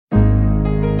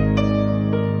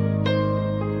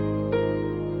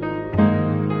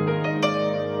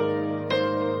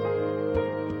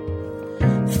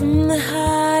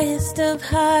of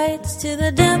heights to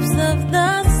the depths of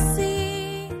the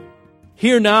sea.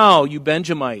 Hear now, you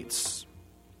Benjamites.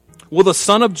 Will the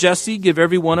son of Jesse give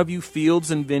every one of you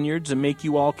fields and vineyards and make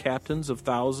you all captains of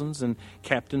thousands and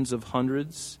captains of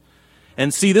hundreds?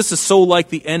 And see, this is so like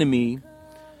the enemy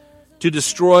to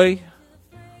destroy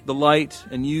the light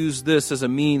and use this as a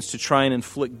means to try and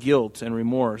inflict guilt and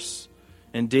remorse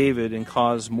in David and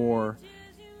cause more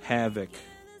havoc.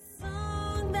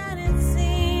 Song that it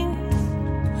sings,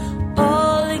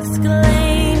 all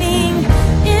exclaiming,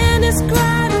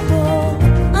 indescribable,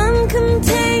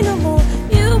 uncontainable.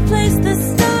 You place the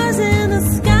stars in the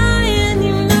sky and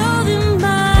you know them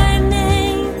by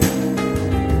name.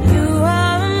 You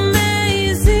are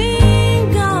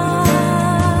amazing, God.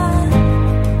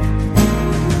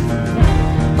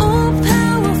 All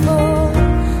powerful,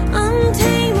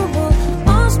 untamable,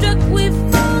 awestruck we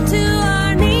fall to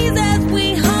our knees as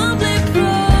we humbly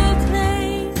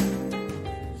proclaim.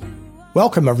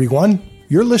 Welcome, everyone.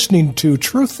 You're listening to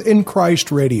Truth in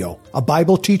Christ Radio, a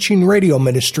Bible teaching radio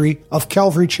ministry of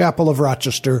Calvary Chapel of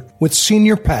Rochester with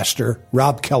Senior Pastor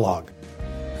Rob Kellogg.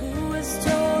 Who was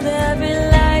told every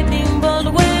lightning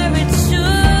bolt where it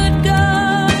should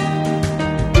go?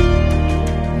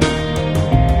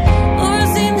 Or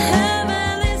seen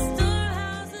heavenly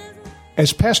storehouses.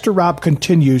 As Pastor Rob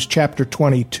continues chapter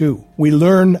 22, we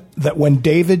learn that when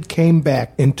David came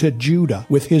back into Judah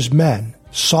with his men,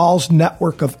 Saul's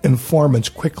network of informants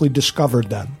quickly discovered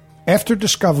them. After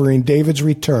discovering David's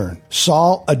return,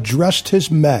 Saul addressed his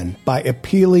men by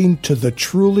appealing to the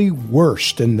truly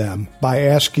worst in them by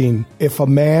asking if a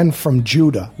man from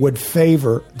Judah would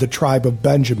favor the tribe of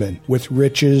Benjamin with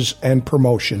riches and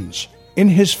promotions. In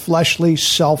his fleshly,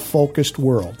 self-focused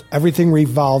world, everything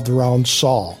revolved around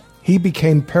Saul. He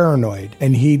became paranoid,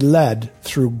 and he led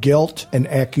through guilt and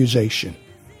accusation.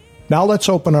 Now let's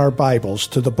open our Bibles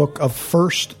to the book of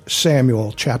 1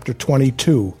 Samuel chapter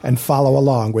 22 and follow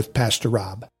along with Pastor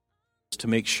Rob. To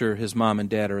make sure his mom and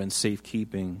dad are in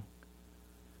safekeeping.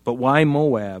 But why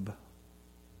Moab?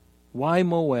 Why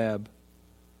Moab?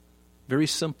 Very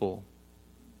simple.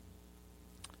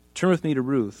 Turn with me to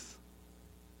Ruth.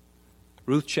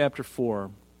 Ruth chapter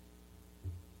 4.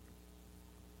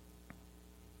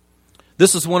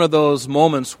 This is one of those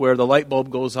moments where the light bulb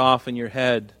goes off in your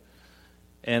head.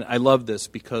 And I love this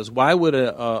because why would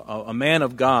a man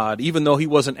of God, even though he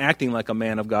wasn't acting like a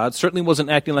man of God, certainly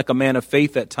wasn't acting like a man of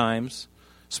faith at times,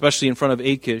 especially in front of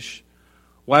Achish,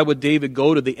 why would David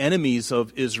go to the enemies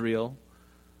of Israel?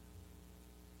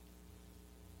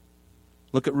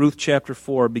 Look at Ruth chapter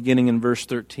 4, beginning in verse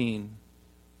 13,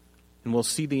 and we'll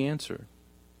see the answer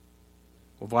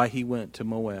of why he went to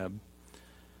Moab.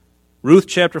 Ruth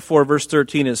chapter 4, verse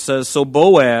 13, it says, So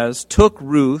Boaz took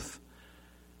Ruth,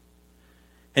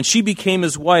 and she became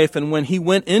his wife, and when he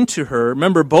went into her,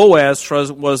 remember Boaz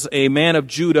was a man of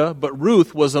Judah, but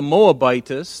Ruth was a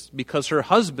Moabitess because her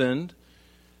husband,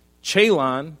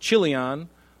 Chilion,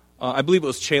 I believe it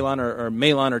was Chalon or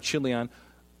Malon or Chilion,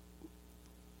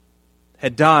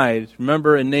 had died.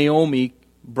 Remember, and Naomi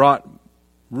brought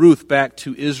Ruth back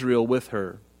to Israel with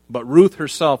her. But Ruth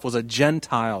herself was a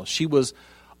Gentile. She was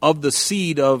of the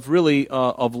seed of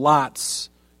of Lot's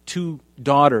two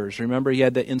daughters. Remember, he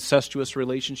had that incestuous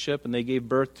relationship, and they gave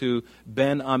birth to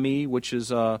Ben-Ami, which is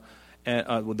the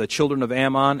children of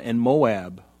Ammon, and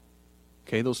Moab.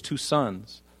 Okay, those two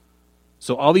sons.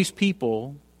 So all these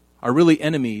people are really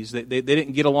enemies. They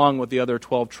didn't get along with the other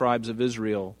 12 tribes of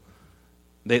Israel.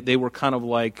 They were kind of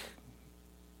like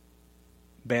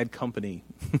bad company.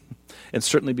 And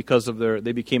certainly because of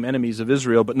they became enemies of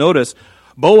Israel. But notice,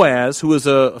 Boaz, who is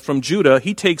from Judah,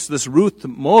 he takes this Ruth the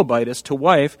Moabitess to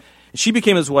wife. And she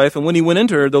became his wife, and when he went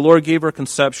into her, the Lord gave her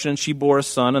conception, and she bore a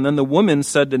son. And then the woman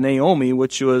said to Naomi,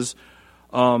 which was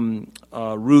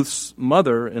Ruth's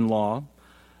mother-in-law,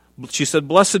 she said,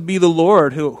 Blessed be the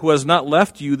Lord, who has not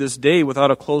left you this day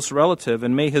without a close relative,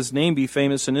 and may his name be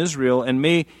famous in Israel, and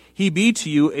may he be to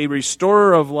you a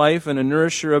restorer of life and a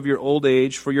nourisher of your old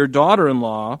age, for your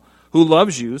daughter-in-law, who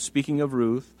loves you, speaking of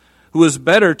Ruth, who is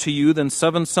better to you than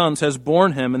 7 sons, has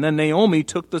borne him. And then Naomi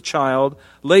took the child,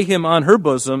 laid him on her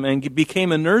bosom, and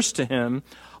became a nurse to him.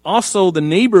 Also the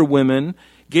neighbor women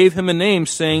gave him a name,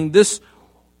 saying, This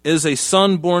is a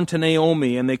son born to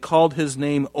Naomi, and they called his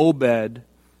name Obed.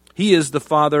 He is the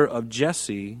father of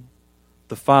Jesse,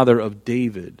 the father of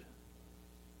David.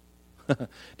 Do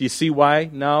you see why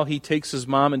now he takes his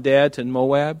mom and dad to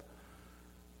Moab?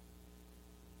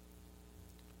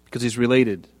 Because he's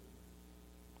related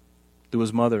to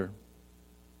his mother.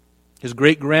 His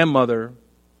great-grandmother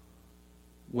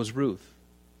was Ruth.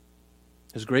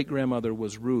 His great-grandmother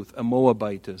was Ruth, a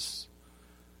Moabitess.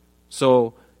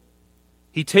 So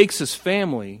he takes his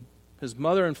family, his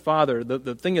mother and father,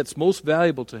 the thing that's most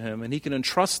valuable to him, and he can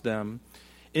entrust them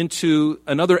into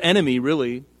another enemy,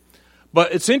 really.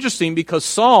 But it's interesting because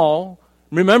Saul,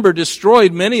 remember,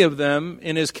 destroyed many of them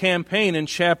in his campaign in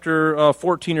chapter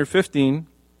 14 or 15,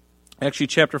 actually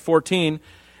chapter 14.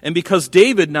 And because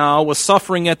David now was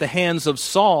suffering at the hands of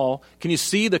Saul, can you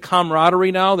see the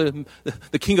camaraderie now?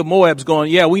 The king of Moab's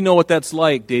going, yeah, we know what that's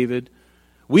like, David.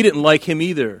 We didn't like him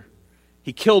either.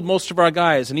 He killed most of our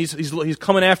guys, and he's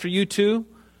coming after you too?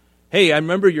 Hey, I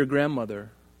remember your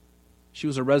grandmother. She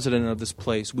was a resident of this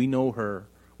place. We know her.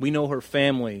 We know her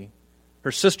family.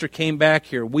 Her sister came back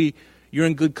here. You're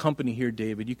in good company here,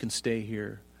 David. You can stay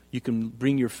here. You can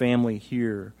bring your family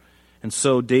here. And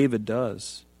so David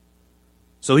does.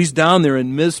 So he's down there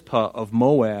in Mizpah of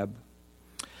Moab.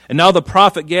 And now the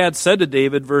prophet Gad said to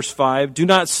David, verse 5, do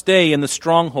not stay in the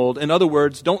stronghold. In other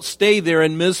words, don't stay there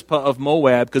in Mizpah of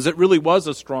Moab, because it really was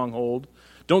a stronghold.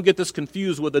 Don't get this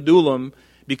confused with Adullam,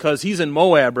 because he's in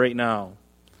Moab right now.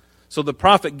 So the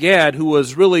prophet Gad, who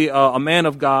was really a man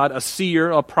of God, a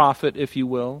seer, a prophet, if you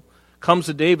will, comes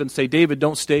to David and say, David,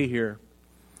 don't stay here.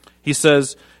 He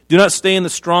says, do not stay in the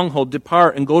stronghold.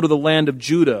 Depart and go to the land of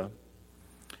Judah.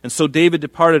 And so David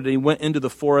departed and he went into the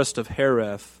forest of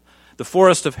Hereth. The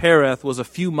forest of Hereth was a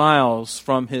few miles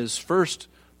from his first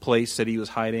place that he was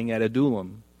hiding at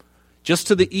Adullam. Just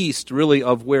to the east, really,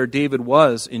 of where David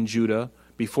was in Judah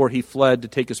before he fled to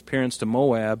take his parents to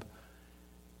Moab.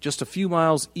 Just a few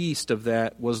miles east of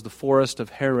that was the forest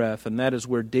of Hereth, and that is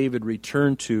where David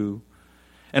returned to.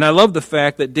 And I love the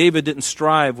fact that David didn't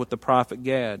strive with the prophet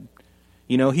Gad.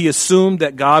 You know, he assumed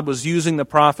that God was using the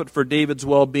prophet for David's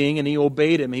well-being, and he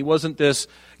obeyed him. He wasn't this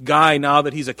guy now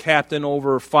that he's a captain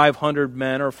over 500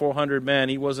 men or 400 men.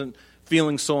 He wasn't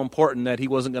feeling so important that he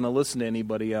wasn't going to listen to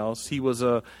anybody else. He was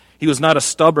not a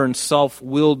stubborn,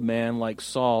 self-willed man like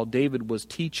Saul. David was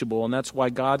teachable, and that's why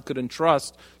God could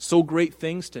entrust so great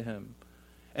things to him.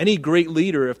 Any great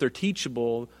leader, if they're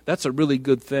teachable, that's a really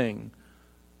good thing.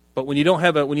 But when you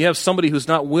have somebody who's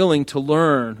not willing to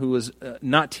learn, who is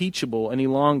not teachable any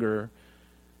longer,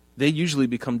 they usually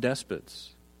become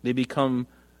despots. They become,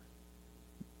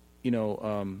 they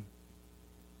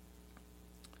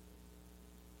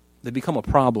become a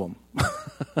problem.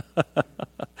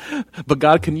 But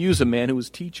God can use a man who is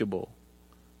teachable,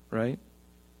 right?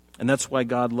 And that's why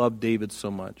God loved David so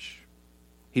much.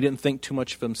 He didn't think too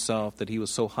much of himself, that he was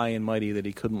so high and mighty that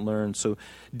he couldn't learn. So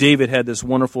David had this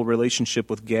wonderful relationship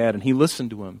with Gad, and he listened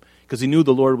to him because he knew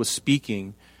the Lord was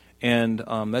speaking. And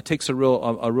that takes a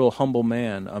real humble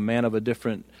man, a man of a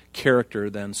different character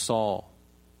than Saul.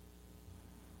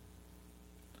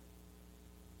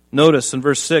 Notice in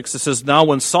verse 6, it says, now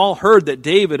when Saul heard that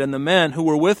David and the men who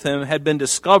were with him had been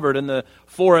discovered in the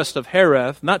forest of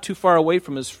Hereth, not too far away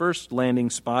from his first landing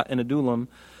spot in Adullam,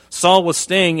 Saul was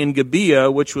staying in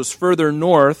Gibeah, which was further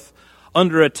north,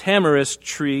 under a tamarisk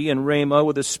tree in Ramah,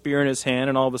 with a spear in his hand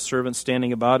and all the servants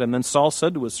standing about him. Then Saul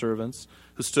said to his servants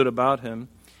who stood about him,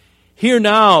 hear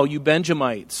now, you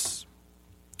Benjamites,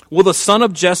 will the son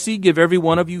of Jesse give every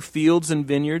one of you fields and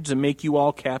vineyards and make you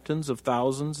all captains of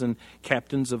thousands and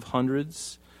captains of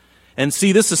hundreds? And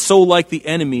see, this is so like the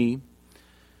enemy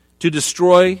to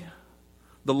destroy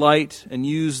the light and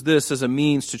use this as a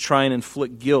means to try and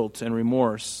inflict guilt and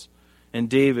remorse in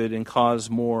David and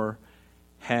cause more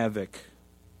havoc.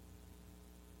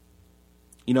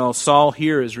 You know, Saul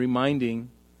here is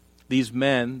reminding these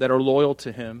men that are loyal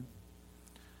to him,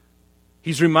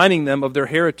 he's reminding them of their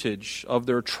heritage, of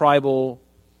their tribal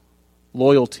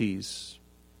loyalties.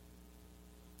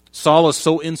 Saul is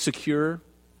so insecure.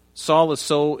 Saul is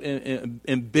so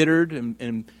embittered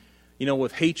and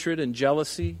with hatred and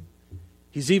jealousy.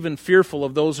 He's even fearful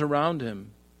of those around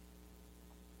him.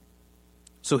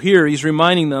 So here he's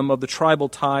reminding them of the tribal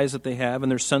ties that they have and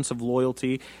their sense of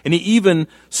loyalty. And he even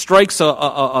strikes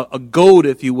a goad,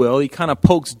 if you will. He kind of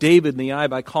pokes David in the eye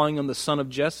by calling him the son of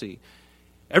Jesse.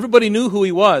 Everybody knew who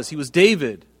he was. He was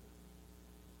David.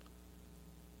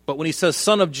 But when he says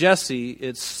son of Jesse,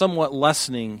 it's somewhat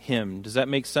lessening him. Does that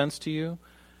make sense to you?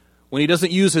 When he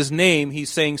doesn't use his name, he's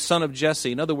saying son of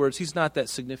Jesse. In other words, he's not that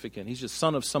significant. He's just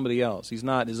son of somebody else. He's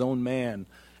not his own man.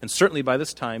 And certainly by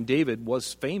this time, David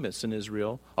was famous in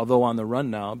Israel, although on the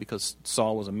run now because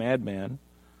Saul was a madman.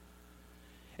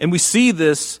 And we see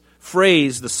this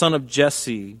phrase, the son of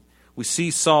Jesse. We see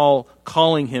Saul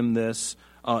calling him this.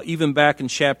 Even back in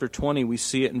chapter 20, we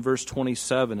see it in verse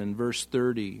 27 and verse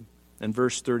 30 and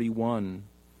verse 31.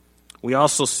 We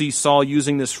also see Saul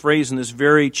using this phrase in this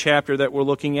very chapter that we're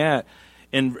looking at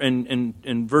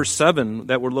in verse 7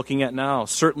 that we're looking at now,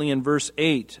 certainly in verse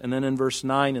 8, and then in verse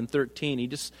 9 and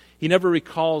 13. He never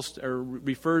recalls or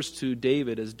refers to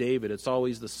David as David. It's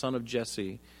always the son of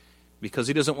Jesse, because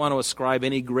he doesn't want to ascribe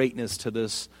any greatness to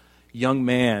this young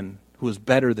man who was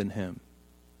better than him.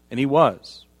 And he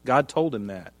was. God told him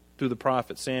that through the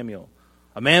prophet Samuel.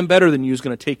 A man better than you is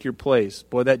going to take your place.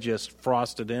 Boy, that just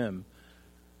frosted him.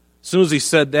 As soon as he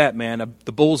said that, man,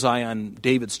 the bullseye on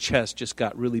David's chest just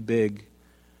got really big.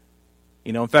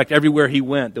 You know, in fact, everywhere he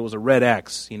went, there was a red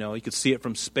X. You know, you could see it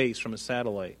from space, from a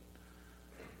satellite.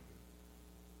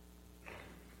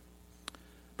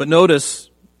 But notice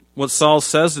what Saul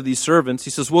says to these servants. He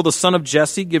says, will the son of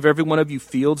Jesse give every one of you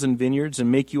fields and vineyards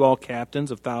and make you all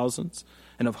captains of thousands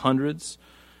and of hundreds?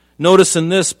 Notice in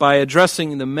this, by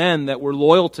addressing the men that were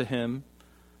loyal to him,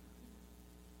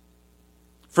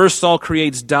 first Saul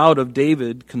creates doubt of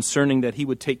David concerning that he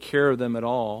would take care of them at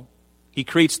all. He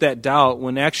creates that doubt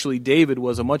when actually David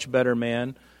was a much better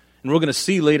man. And we're going to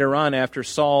see later on, after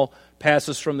Saul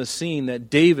passes from the scene, that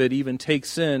David even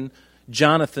takes in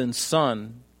Jonathan's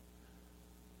son,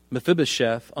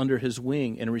 Mephibosheth, under his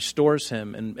wing and restores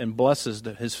him and blesses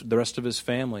the rest of his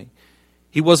family.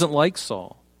 He wasn't like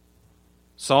Saul.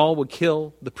 Saul would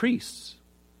kill the priests.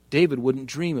 David wouldn't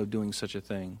dream of doing such a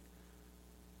thing.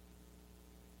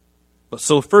 But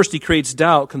so first he creates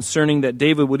doubt concerning that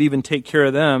David would even take care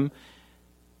of them.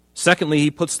 Secondly,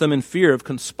 he puts them in fear of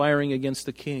conspiring against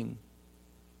the king.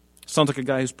 Sounds like a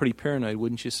guy who's pretty paranoid,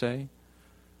 wouldn't you say?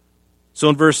 So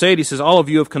in verse 8 he says, all of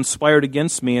you have conspired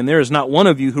against me, and there is not one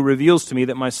of you who reveals to me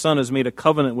that my son has made a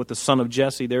covenant with the son of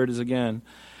Jesse. There it is again.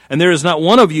 And there is not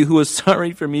one of you who is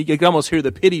sorry for me. You can almost hear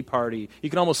the pity party. You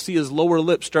can almost see his lower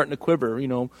lip starting to quiver. You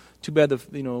know, too bad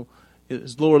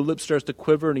his lower lip starts to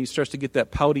quiver and he starts to get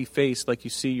that pouty face like you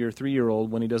see your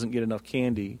 3-year-old when he doesn't get enough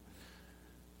candy.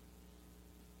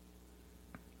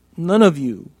 None of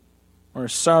you are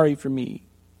sorry for me,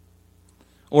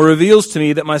 or reveals to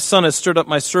me that my son has stirred up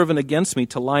my servant against me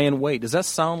to lie in wait. Does that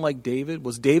sound like David?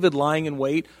 Was David lying in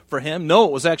wait for him? No,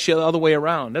 it was actually the other way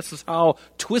around. This is how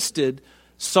twisted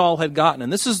Saul had gotten.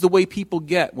 And this is the way people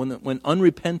get when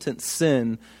unrepentant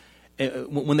sin,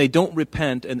 when they don't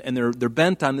repent and they're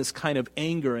bent on this kind of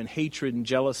anger and hatred and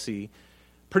jealousy.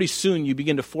 Pretty soon you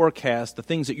begin to forecast the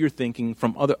things that you're thinking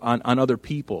from on other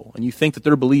people, and you think that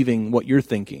they're believing what you're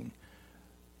thinking.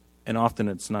 And often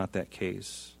it's not that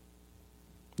case.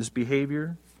 This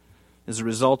behavior is a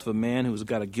result of a man who's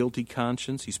got a guilty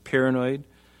conscience. He's paranoid.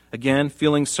 Again,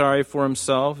 feeling sorry for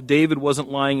himself. David wasn't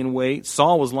lying in wait.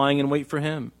 Saul was lying in wait for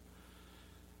him.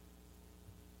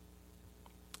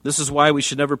 This is why we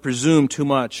should never presume too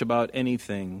much about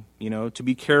anything. You know, to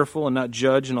be careful and not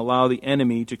judge and allow the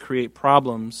enemy to create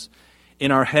problems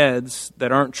in our heads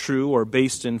that aren't true or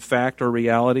based in fact or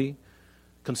reality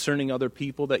concerning other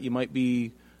people that you might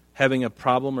be having a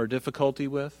problem or difficulty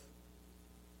with.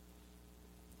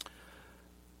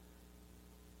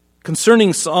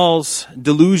 Concerning Saul's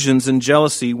delusions and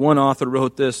jealousy, one author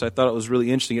wrote this. I thought it was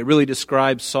really interesting. It really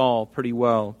describes Saul pretty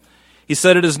well. He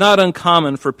said, it is not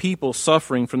uncommon for people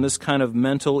suffering from this kind of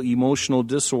mental, emotional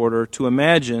disorder to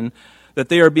imagine that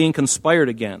they are being conspired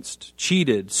against,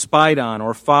 cheated, spied on,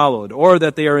 or followed, or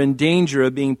that they are in danger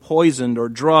of being poisoned or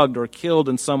drugged or killed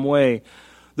in some way.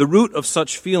 The root of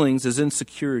such feelings is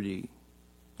insecurity,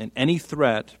 and any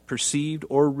threat, perceived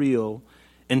or real,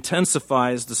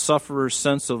 intensifies the sufferer's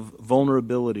sense of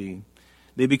vulnerability.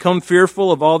 They become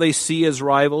fearful of all they see as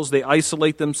rivals. They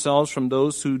isolate themselves from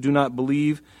those who do not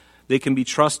believe they can be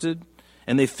trusted,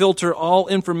 and they filter all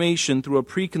information through a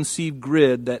preconceived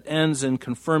grid that ends in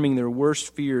confirming their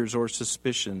worst fears or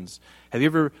suspicions. Have you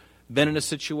ever been in a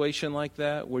situation like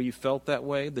that where you felt that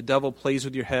way? The devil plays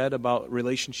with your head about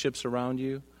relationships around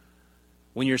you.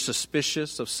 When you're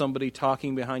suspicious of somebody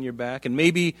talking behind your back, and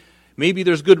maybe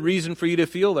there's good reason for you to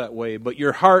feel that way, but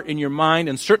your heart and your mind,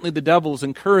 and certainly the devil is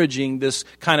encouraging this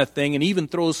kind of thing and even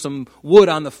throws some wood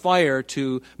on the fire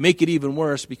to make it even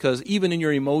worse, because even in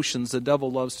your emotions, the devil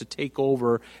loves to take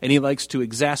over, and he likes to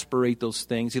exasperate those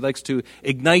things. He likes to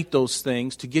ignite those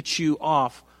things to get you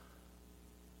off,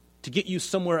 to get you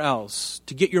somewhere else,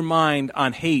 to get your mind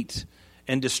on hate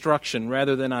and destruction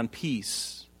rather than on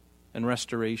peace and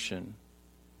restoration.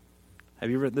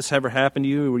 Have this ever happened to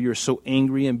you where you're so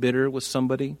angry and bitter with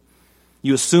somebody?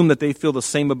 You assume that they feel the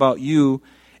same about you,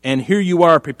 and here you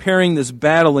are preparing this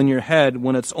battle in your head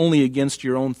when it's only against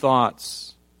your own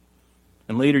thoughts.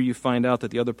 And later you find out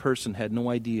that the other person had no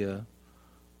idea.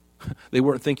 They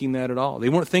weren't thinking that at all. They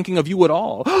weren't thinking of you at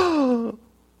all.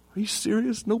 Are you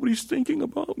serious? Nobody's thinking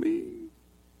about me.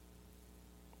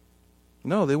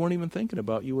 No, they weren't even thinking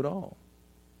about you at all.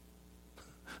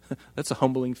 That's a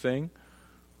humbling thing.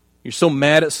 You're so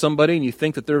mad at somebody and you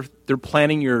think that they're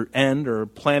planning your end or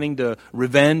planning to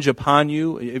revenge upon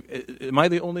you. Am I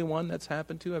the only one that's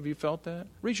happened to? Have you felt that?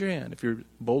 Raise your hand if you're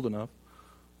bold enough.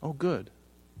 Oh, good.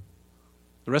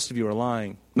 The rest of you are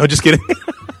lying. No, just kidding.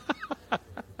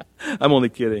 I'm only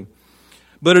kidding.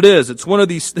 But it is. It's one of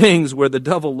these things where the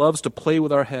devil loves to play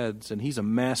with our heads, and he's a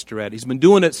master at it. He's been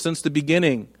doing it since the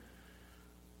beginning.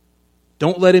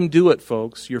 Don't let him do it,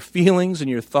 folks. Your feelings and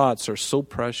your thoughts are so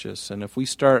precious. And if we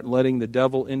start letting the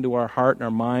devil into our heart and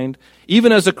our mind,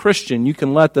 even as a Christian, you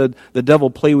can let the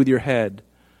devil play with your head.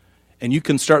 And you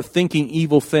can start thinking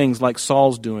evil things like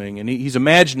Saul's doing. And he's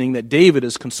imagining that David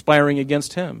is conspiring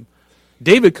against him.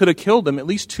 David could have killed him at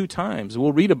least 2 times.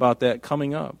 We'll read about that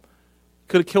coming up.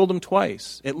 Could have killed him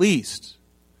twice, at least,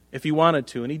 if he wanted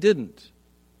to, and he didn't.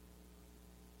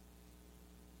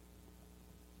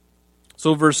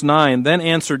 So verse 9, then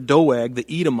answered Doeg the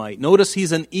Edomite. Notice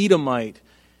he's an Edomite.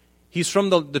 He's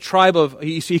from the tribe of,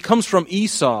 he comes from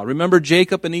Esau. Remember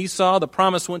Jacob and Esau? The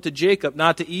promise went to Jacob,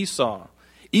 not to Esau.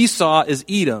 Esau is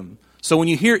Edom. So when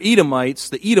you hear Edomites,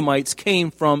 the Edomites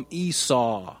came from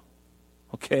Esau.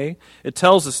 Okay? It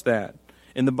tells us that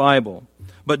in the Bible.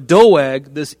 But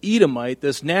Doeg, this Edomite,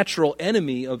 this natural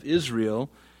enemy of Israel,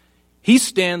 he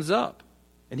stands up.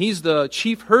 And he's the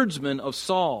chief herdsman of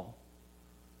Saul.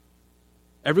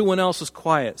 Everyone else is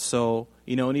quiet, so,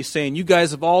 and he's saying, you guys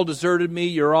have all deserted me,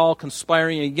 you're all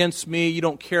conspiring against me, you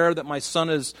don't care that my son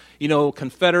is,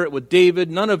 confederate with David,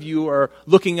 none of you are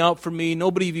looking out for me,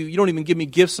 nobody of you don't even give me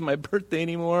gifts on my birthday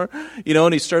anymore,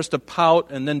 and he starts to pout,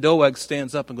 and then Doeg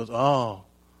stands up and goes, oh.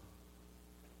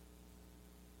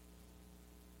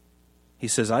 He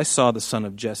says, I saw the son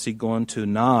of Jesse going to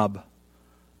Nob,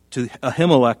 to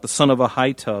Ahimelech, the son of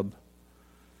Ahitub.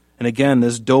 And again,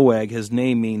 this Doeg, his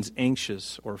name means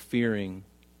anxious or fearing.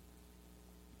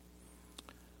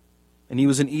 And he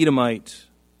was an Edomite,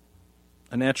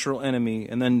 a natural enemy.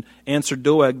 And then answered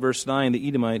Doeg, verse 9, the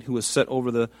Edomite, who was set over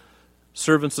the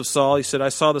servants of Saul. He said, I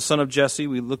saw the son of Jesse.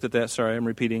 We looked at that. Sorry, I'm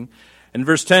repeating. And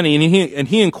verse 10, and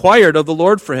he inquired of the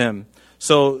Lord for him.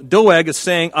 So Doeg is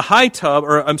saying,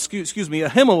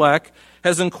 Ahimelech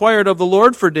has inquired of the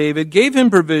Lord for David, gave him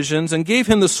provisions, and gave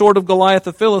him the sword of Goliath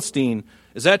the Philistine.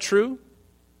 Is that true?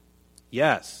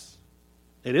 Yes,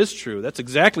 it is true. That's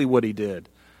exactly what he did.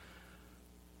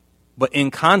 But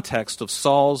in context of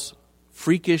Saul's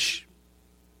freakish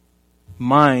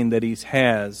mind that he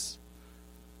has,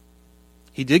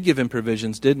 he did give him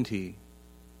provisions, didn't he?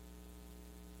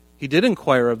 He did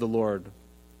inquire of the Lord.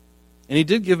 And he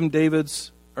did give him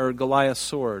Goliath's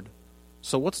sword.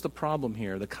 So what's the problem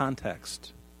here? The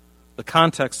context. The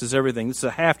context is everything. This is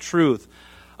a half-truth.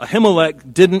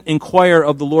 Ahimelech didn't inquire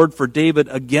of the Lord for David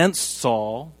against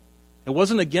Saul. It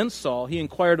wasn't against Saul. He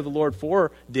inquired of the Lord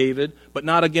for David, but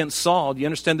not against Saul. Do you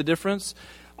understand the difference?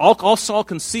 All Saul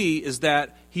can see is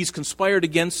that he's conspired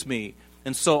against me.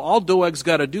 And so all Doeg's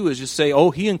got to do is just say, oh,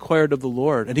 he inquired of the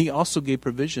Lord, and he also gave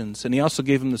provisions, and he also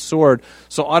gave him the sword.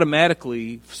 So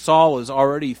automatically, Saul is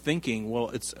already thinking,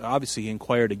 well, it's obviously he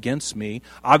inquired against me.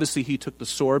 Obviously, he took the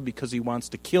sword because he wants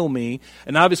to kill me.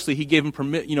 And obviously, he gave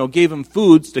him gave him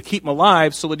foods to keep him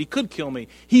alive so that he could kill me.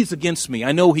 He's against me.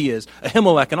 I know he is.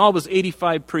 Ahimelech and all of his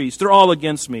 85 priests, they're all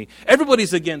against me.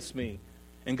 Everybody's against me.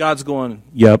 And God's going,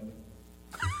 yep.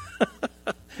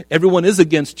 Everyone is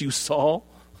against you, Saul.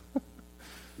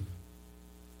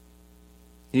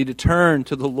 You need to turn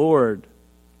to the Lord.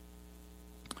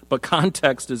 But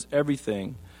context is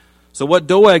everything. So what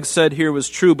Doeg said here was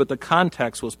true, but the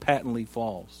context was patently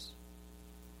false.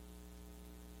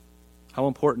 How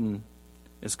important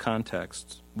is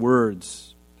context?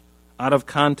 Words out of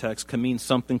context can mean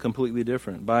something completely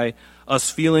different. By us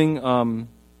feeling,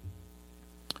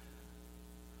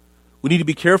 we need to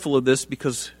be careful of this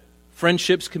because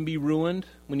friendships can be ruined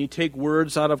when you take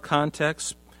words out of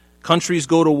context. Countries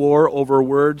go to war over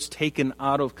words taken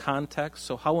out of context.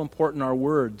 So how important are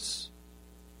words?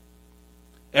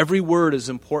 Every word is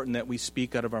important that we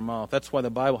speak out of our mouth. That's why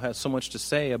the Bible has so much to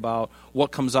say about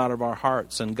what comes out of our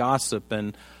hearts and gossip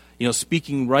and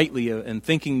speaking rightly and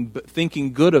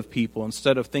thinking good of people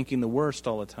instead of thinking the worst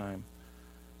all the time.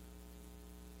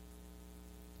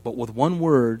 But with one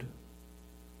word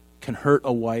can hurt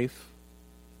a wife.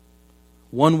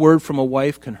 One word from a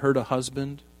wife can hurt a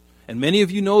husband. And many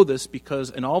of you know this because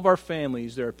in all of our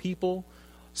families there are people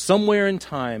somewhere in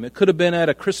time. It could have been at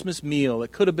a Christmas meal.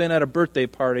 It could have been at a birthday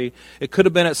party. It could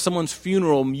have been at someone's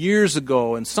funeral years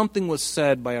ago and something was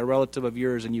said by a relative of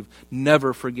yours and you've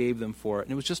never forgave them for it.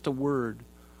 And it was just a word,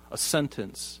 a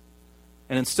sentence.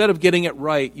 And instead of getting it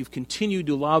right, you've continued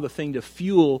to allow the thing to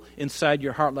fuel inside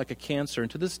your heart like a cancer.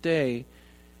 And to this day,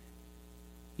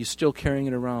 You still carrying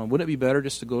it around. Wouldn't it be better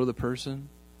just to go to the person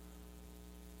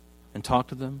and talk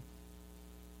to them?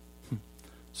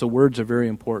 So words are very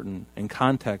important, and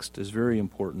context is very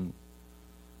important.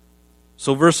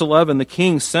 So verse 11, the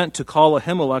king sent to call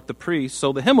Ahimelech the priest.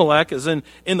 So the Ahimelech is in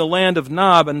the land of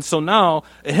Nob, and so now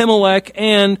Ahimelech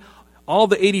and all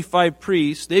the 85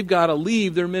 priests, they've got to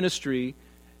leave their ministry,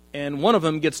 and one of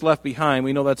them gets left behind.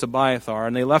 We know that's Abiathar,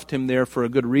 and they left him there for a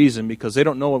good reason, because they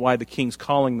don't know why the king's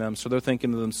calling them, so they're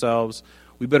thinking to themselves,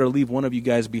 we better leave one of you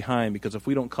guys behind, because if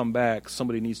we don't come back,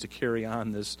 somebody needs to carry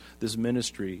on this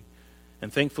ministry.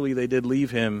 And thankfully they did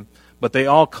leave him, but they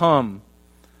all come,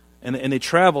 and they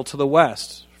travel to the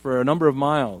west for a number of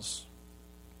miles.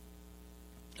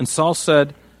 And Saul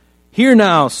said, "Hear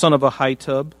now, son of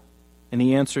Ahitub." And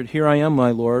he answered, "Here I am,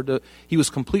 my lord." He was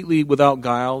completely without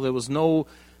guile. There was no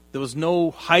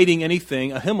hiding anything.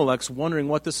 Ahimelech's wondering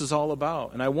what this is all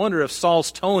about. And I wonder if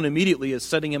Saul's tone immediately is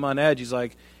setting him on edge. He's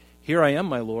like, "Here I am,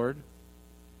 my lord."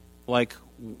 Like,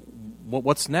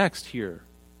 what's next here?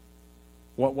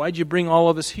 Why'd you bring all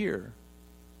of us here?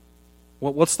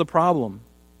 What's the problem?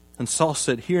 And Saul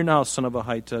said, "Hear now, son of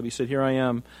Ahitub." He said, "Here I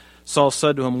am." Saul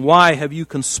said to him, "Why have you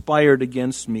conspired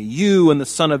against me, you and the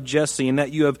son of Jesse, and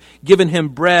that you have given him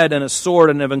bread and a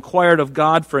sword, and have inquired of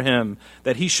God for him,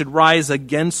 that he should rise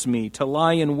against me, to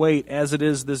lie in wait as it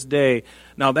is this day?"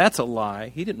 Now that's a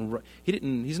lie.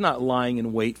 He's not lying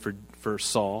in wait for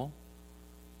Saul.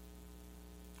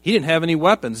 He didn't have any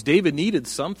weapons. David needed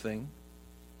something,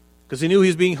 because he knew he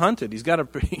was being hunted. He's got to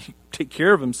take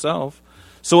care of himself.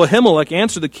 So Ahimelech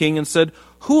answered the king and said,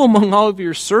 "Who among all of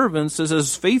your servants is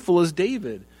as faithful as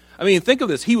David?" I mean, think of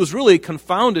this. He was really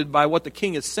confounded by what the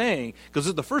king is saying,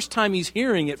 because the first time he's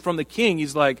hearing it from the king,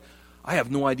 he's like, I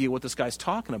have no idea what this guy's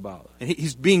talking about. And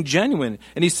he's being genuine.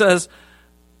 And he says,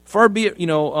 "Far be it,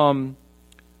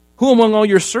 who among all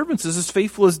your servants is as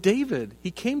faithful as David? He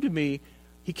came to me.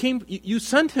 You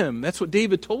sent him. That's what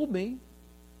David told me."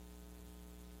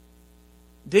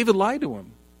 David lied to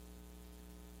him.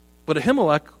 But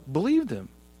Ahimelech believed him.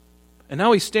 And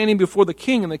now he's standing before the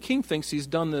king, and the king thinks he's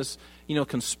done this,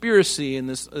 conspiracy and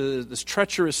this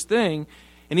treacherous thing.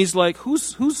 And he's like,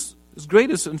 who's as great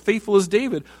and faithful as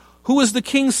David? Who is the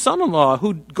king's son-in-law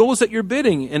who goes at your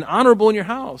bidding and honorable in your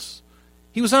house?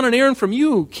 He was on an errand from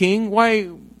you, king. Why,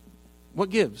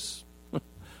 what gives?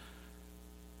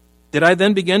 Did I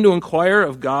then begin to inquire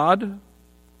of God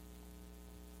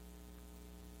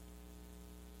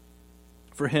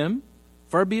for him?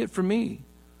 Far be it from me.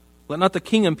 Let not the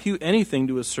king impute anything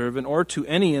to his servant, or to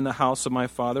any in the house of my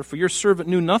father, for your servant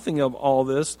knew nothing of all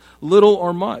this, little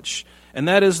or much. And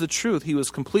that is the truth. He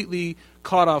was completely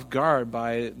caught off guard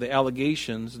by the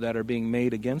allegations that are being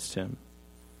made against him.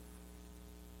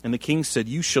 And the king said,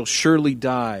 "You shall surely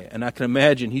die." And I can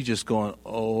imagine he's just going,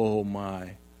 oh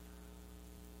my.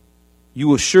 "You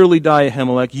will surely die,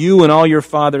 Ahimelech, you and all your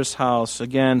father's house."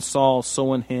 Again, Saul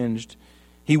so unhinged.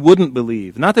 He wouldn't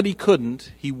believe. Not that he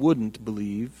couldn't, he wouldn't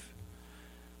believe.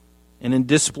 And in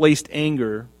displaced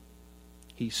anger,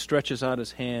 he stretches out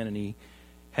his hand and he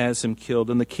has him killed.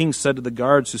 And the king said to the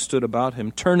guards who stood about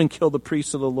him, "Turn and kill the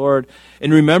priests of the Lord."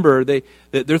 And remember,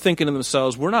 they're thinking to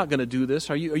themselves, we're not going to do this.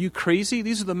 Are you crazy?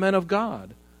 These are the men of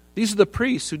God. These are the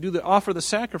priests who offer the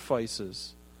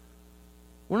sacrifices.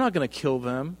 We're not going to kill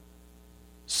them.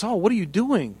 Saul, what are you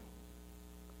doing?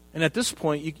 And at this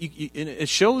point, it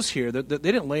shows here that they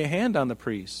didn't lay a hand on the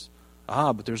priests.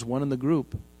 But there's one in the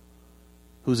group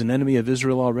who's an enemy of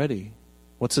Israel already.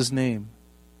 What's his name?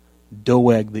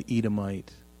 Doeg the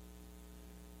Edomite.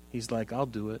 He's like, I'll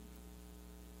do it.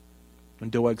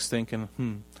 And Doeg's thinking,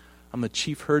 I'm the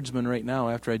chief herdsman right now.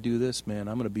 After I do this, man,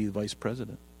 I'm going to be the vice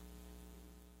president.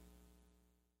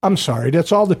 I'm sorry,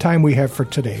 that's all the time we have for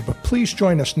today, but please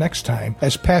join us next time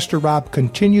as Pastor Rob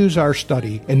continues our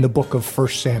study in the book of 1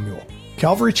 Samuel.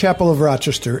 Calvary Chapel of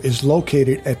Rochester is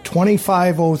located at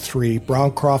 2503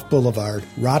 Browncroft Boulevard,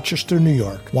 Rochester, New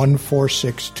York,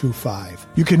 14625.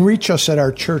 You can reach us at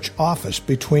our church office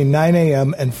between 9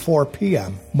 a.m. and 4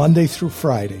 p.m., Monday through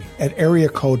Friday, at area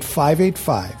code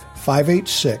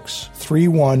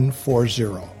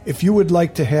 585-586-3140. If you would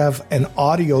like to have an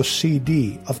audio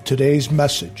CD of today's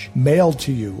message mailed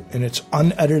to you in its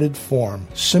unedited form,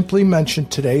 simply mention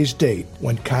today's date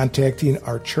when contacting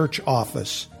our church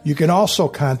office. You can also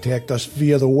contact us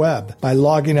via the web by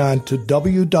logging on to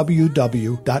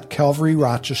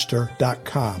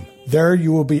www.calvaryrochester.com. There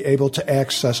you will be able to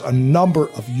access a number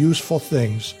of useful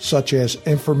things, such as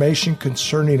information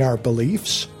concerning our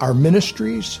beliefs, our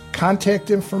ministries, contact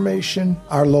information,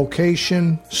 our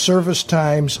location, service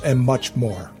times, and much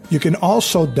more. You can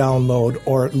also download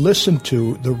or listen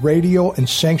to the radio and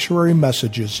sanctuary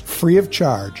messages free of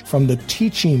charge from the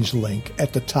teachings link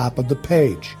at the top of the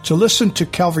page. To listen to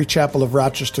Calvary Chapel of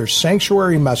Rochester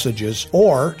sanctuary messages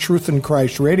or Truth in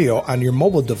Christ Radio on your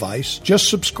mobile device, just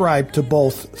subscribe to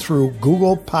both through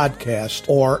Google Podcast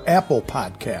or Apple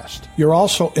Podcast. You're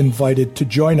also invited to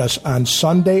join us on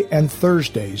Sunday and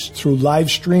Thursdays through live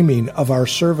streaming of our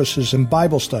services and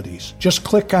Bible studies. Just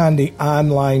click on the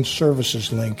online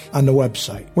services link on the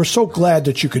website. We're so glad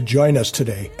that you could join us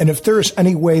today. And if there is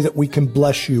any way that we can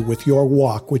bless you with your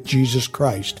walk with Jesus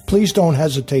Christ, please don't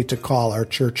hesitate to call our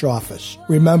church office.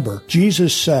 Remember,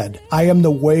 Jesus said, "I am the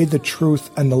way, the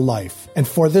truth, and the life. And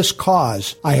for this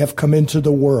cause I have come into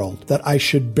the world, that I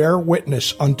should bear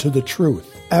witness unto the truth.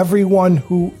 Everyone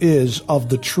who is of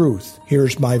the truth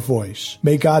hears my voice."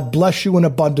 May God bless you in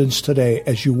abundance today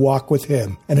as you walk with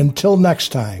Him. And until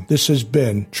next time, this has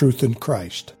been Truth in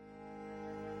Christ.